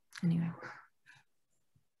anyway.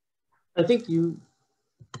 I think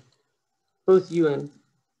both you and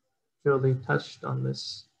Jolie touched on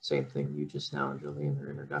this same thing you just now, Jolie, in her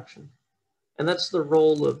introduction. And that's the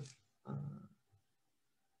role of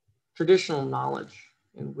traditional knowledge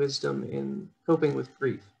and wisdom in coping with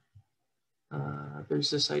grief. There's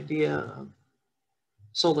this idea of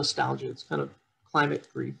solastalgia. It's kind of climate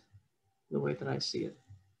grief, the way that I see it.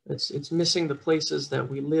 It's missing the places that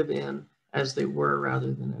we live in as they were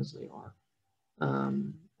rather than as they are.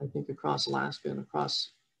 I think across Alaska and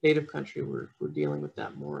across Native country, we're dealing with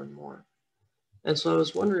that more and more. And so I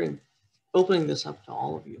was wondering, opening this up to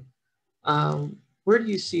all of you, where do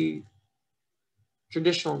you see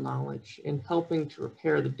traditional knowledge in helping to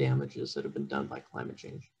repair the damages that have been done by climate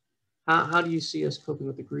change? How do you see us coping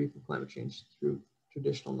with the grief of climate change through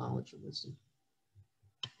traditional knowledge and wisdom?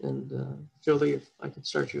 And Jolie, if I could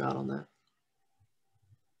start you out on that.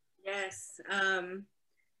 Yes,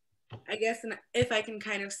 I guess if I can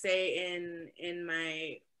kind of say in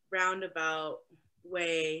my roundabout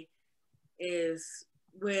way, is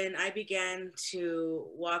when I began to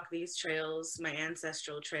walk these trails, my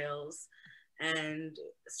ancestral trails, and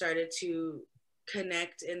started to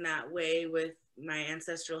connect in that way with my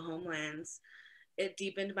ancestral homelands, it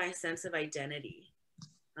deepened my sense of identity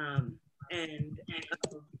and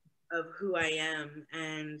of who I am.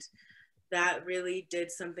 And that really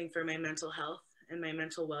did something for my mental health and my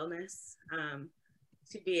mental wellness,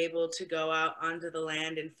 to be able to go out onto the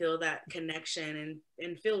land and feel that connection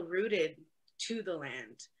and feel rooted to the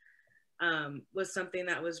land, was something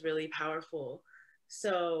that was really powerful.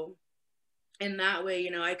 So in that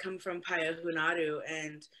way, I come from Payahunadu,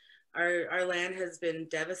 and our land has been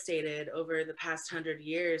devastated over the past 100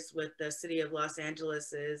 years with the city of Los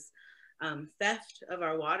Angeles's theft of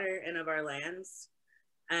our water and of our lands.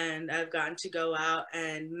 And I've gotten to go out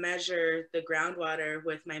and measure the groundwater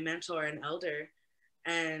with my mentor and elder,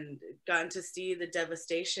 and gotten to see the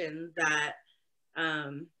devastation that,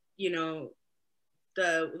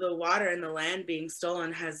 the water and the land being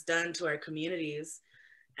stolen has done to our communities.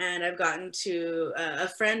 And I've gotten to, a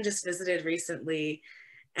friend just visited recently,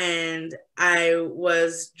 and I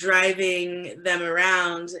was driving them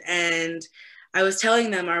around, and I was telling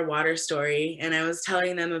them our water story, and I was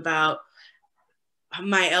telling them about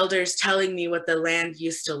my elders telling me what the land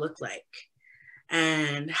used to look like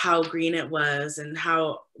and how green it was, and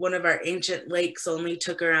how one of our ancient lakes only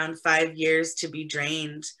took around 5 years to be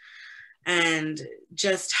drained, and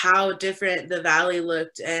just how different the valley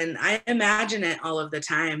looked. And I imagine it all of the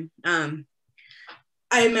time.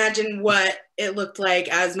 I imagine what it looked like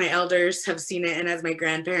as my elders have seen it and as my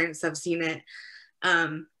grandparents have seen it.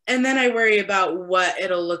 And then I worry about what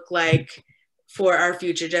it'll look like for our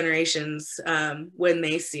future generations when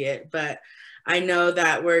they see it. But I know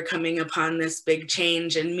that we're coming upon this big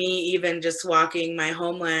change, and me even just walking my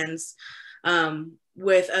homelands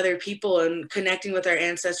with other people and connecting with our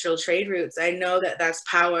ancestral trade routes, I know that that's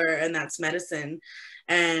power and that's medicine.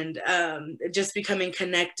 And just becoming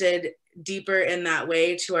connected deeper in that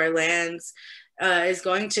way to our lands is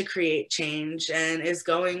going to create change and is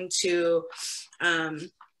going to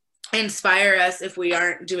inspire us, if we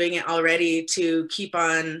aren't doing it already, to keep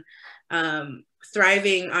on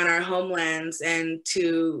thriving on our homelands and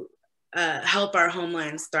to help our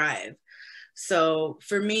homelands thrive. So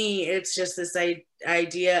for me, it's just this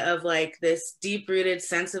idea of like this deep-rooted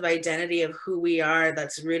sense of identity of who we are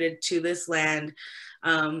that's rooted to this land,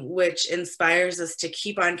 which inspires us to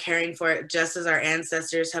keep on caring for it just as our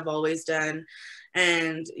ancestors have always done.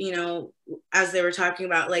 And, you know, as they were talking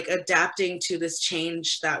about, like adapting to this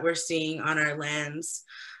change that we're seeing on our lands,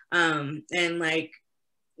 and like,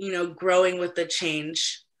 you know, growing with the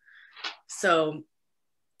change. So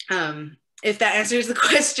if that answers the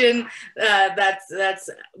question, that's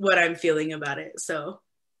what I'm feeling about it. So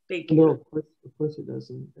thank you. No, of course it does,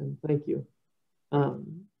 and thank you.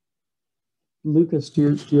 Lucas,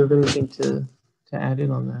 do you have anything to add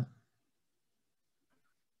in on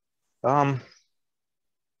that?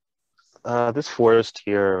 This forest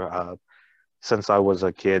here, since I was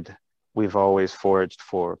a kid, we've always foraged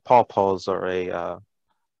for pawpaws, or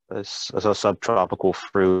a subtropical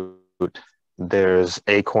fruit. There's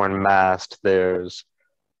acorn mast. There's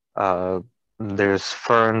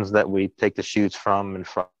ferns that we take the shoots from and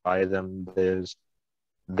fry them. There's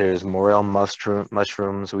morel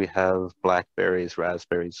mushrooms. We have blackberries,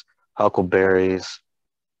 raspberries, huckleberries.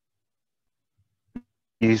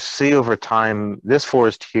 You see over time, this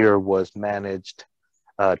forest here was managed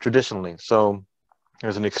traditionally. So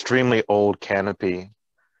there's an extremely old canopy,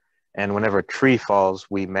 and whenever a tree falls,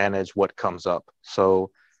 we manage what comes up.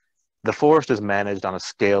 So the forest is managed on a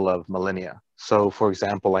scale of millennia. So for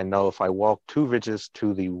example, I know if I walk 2 ridges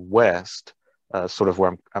to the west, sort of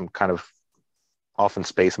where I'm kind of off in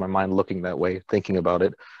space, my mind looking that way, thinking about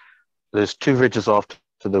it. There's 2 ridges off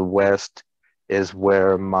to the west is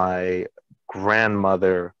where my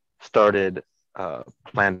grandmother started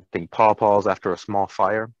planting pawpaws after a small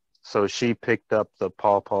fire. So she picked up the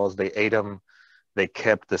pawpaws, they ate them, they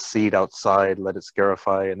kept the seed outside, let it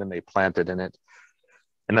scarify, and then they planted in it.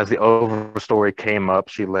 And as the overstory came up,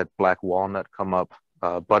 she let black walnut come up,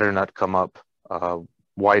 butternut come up,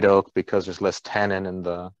 white oak, because there's less tannin in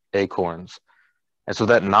the acorns. And so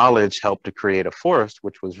that knowledge helped to create a forest,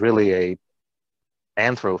 which was really a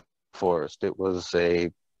anthroforest. It was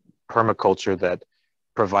a permaculture that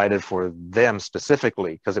provided for them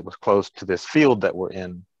specifically, because it was close to this field that we're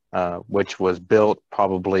in, which was built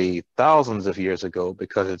probably thousands of years ago,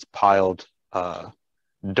 because it's piled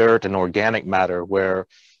dirt and organic matter where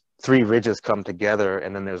 3 ridges come together,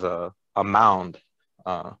 and then there's a mound,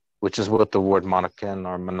 which is what the word Monacan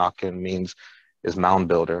or Monacan means, is mound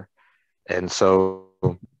builder. And so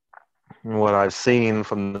what I've seen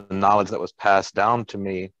from the knowledge that was passed down to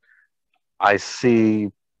me, I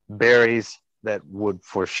see berries that would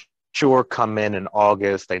for sure come in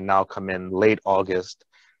August, they now come in late August.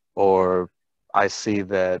 Or I see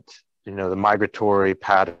that, you know, the migratory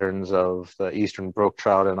patterns of the eastern brook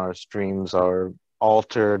trout in our streams are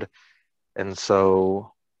altered. And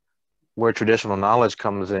so where traditional knowledge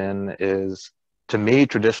comes in is, to me,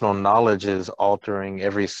 traditional knowledge is altering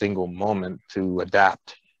every single moment to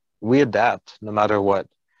adapt. We adapt no matter what.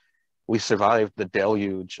 We survived the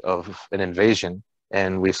deluge of an invasion,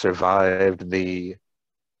 and we survived the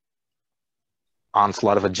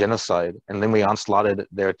onslaught of a genocide, and then we onslaughted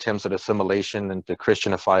their attempts at assimilation and to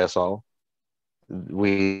Christianify us all.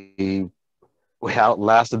 We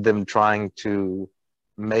outlasted them trying to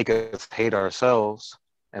make us hate ourselves,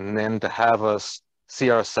 and then to have us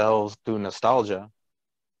see ourselves through nostalgia.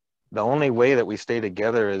 The only way that we stay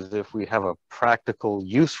together is if we have a practical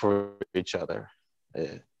use for each other.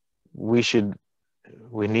 We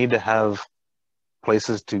need to have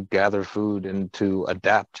places to gather food and to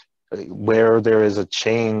adapt. Where there is a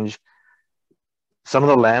change, some of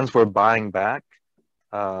the lands we're buying back,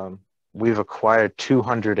 we've acquired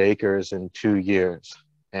 200 acres in 2 years.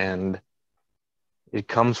 And it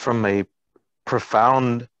comes from a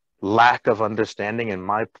profound lack of understanding in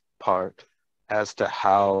my part as to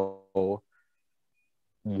how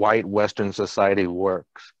white Western society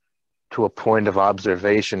works, to a point of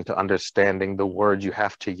observation, to understanding the word you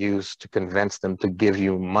have to use to convince them to give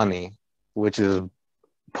you money, which is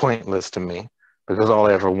pointless to me, because all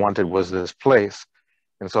I ever wanted was this place.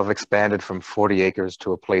 And so I've expanded from 40 acres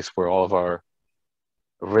to a place where all of our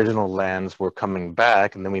original lands were coming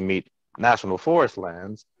back, and then we meet national forest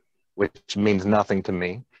lands, which means nothing to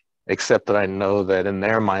me, except that I know that in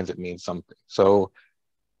their minds it means something. So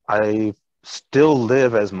I still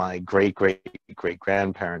live as my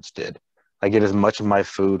great-great-great-grandparents did. I get as much of my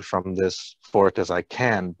food from this forest as I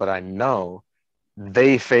can, but I know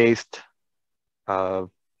they faced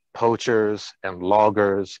poachers and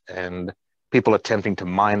loggers and people attempting to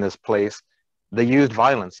mine this place. They used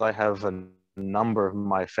violence. I have a number of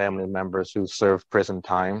my family members who served prison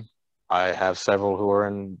time. I have several who are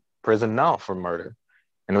in prison now for murder.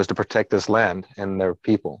 And it was to protect this land and their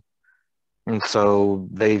people. And so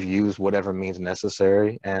they've used whatever means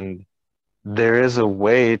necessary. And there is a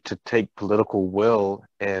way to take political will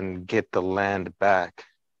and get the land back.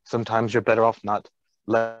 Sometimes you're better off not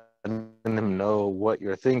letting them know what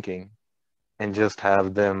you're thinking and just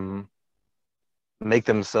have them make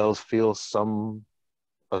themselves feel some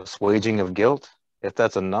assuaging of guilt, if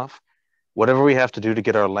that's enough. Whatever we have to do to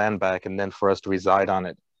get our land back, and then for us to reside on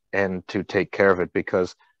it and to take care of it,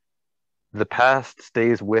 because the past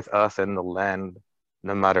stays with us and the land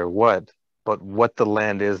no matter what the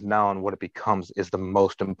land is now and what it becomes is the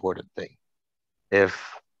most important thing. If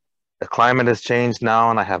the climate has changed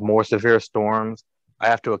now and I have more severe storms, I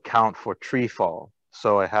have to account for tree fall.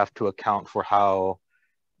 So I have to account for how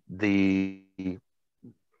the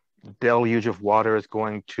deluge of water is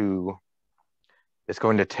going to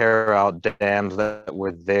tear out dams that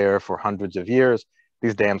were there for hundreds of years.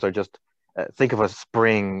 These dams are just, think of a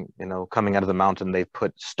spring, coming out of the mountain. They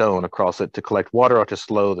put stone across it to collect water or to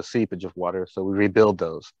slow the seepage of water. So we rebuild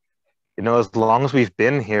those. As long as we've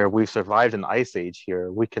been here, we've survived an ice age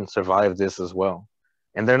here, we can survive this as well.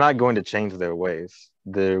 And they're not going to change their ways.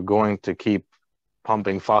 They're going to keep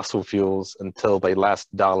pumping fossil fuels until the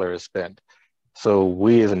last dollar is spent. So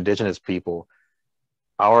we as indigenous people,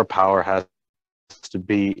 our power has to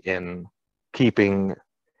be in keeping,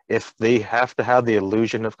 if they have to have the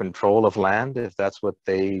illusion of control of land, if that's what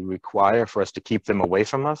they require for us to keep them away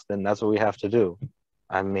from us, then that's what we have to do.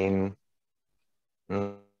 I mean,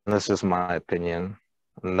 this is my opinion.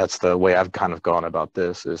 And that's the way I've kind of gone about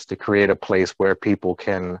this, is to create a place where people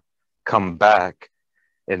can come back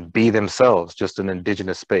and be themselves, just an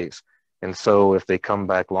indigenous space. And so if they come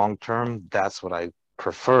back long-term, that's what I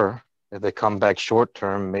prefer. If they come back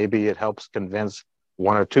short-term, maybe it helps convince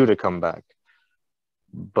one or two to come back.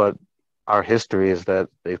 But our history is that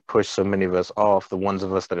they've pushed so many of us off. The ones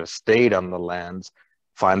of us that have stayed on the lands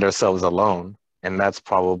find ourselves alone. And that's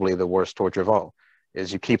probably the worst torture of all,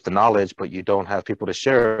 is you keep the knowledge, but you don't have people to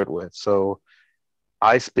share it with. So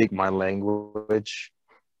I speak my language.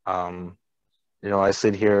 I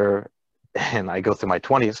sit here and I go through my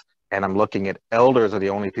 20s and I'm looking at elders are the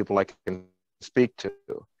only people I can speak to.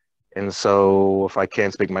 And so if I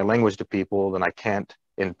can't speak my language to people, then I can't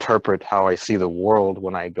interpret how I see the world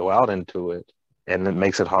when I go out into it. And it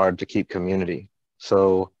makes it hard to keep community.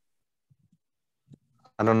 So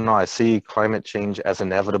I don't know, I see climate change as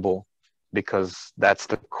inevitable because that's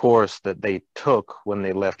the course that they took when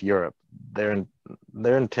they left Europe. Their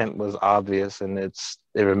intent was obvious and it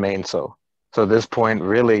remains so. So at this point,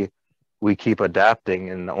 really, we keep adapting,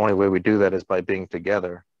 and the only way we do that is by being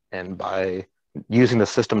together and by using the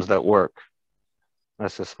systems that work.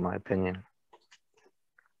 That's just my opinion.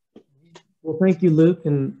 Well, thank you, Luke,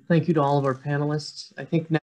 and thank you to all of our panelists. I think now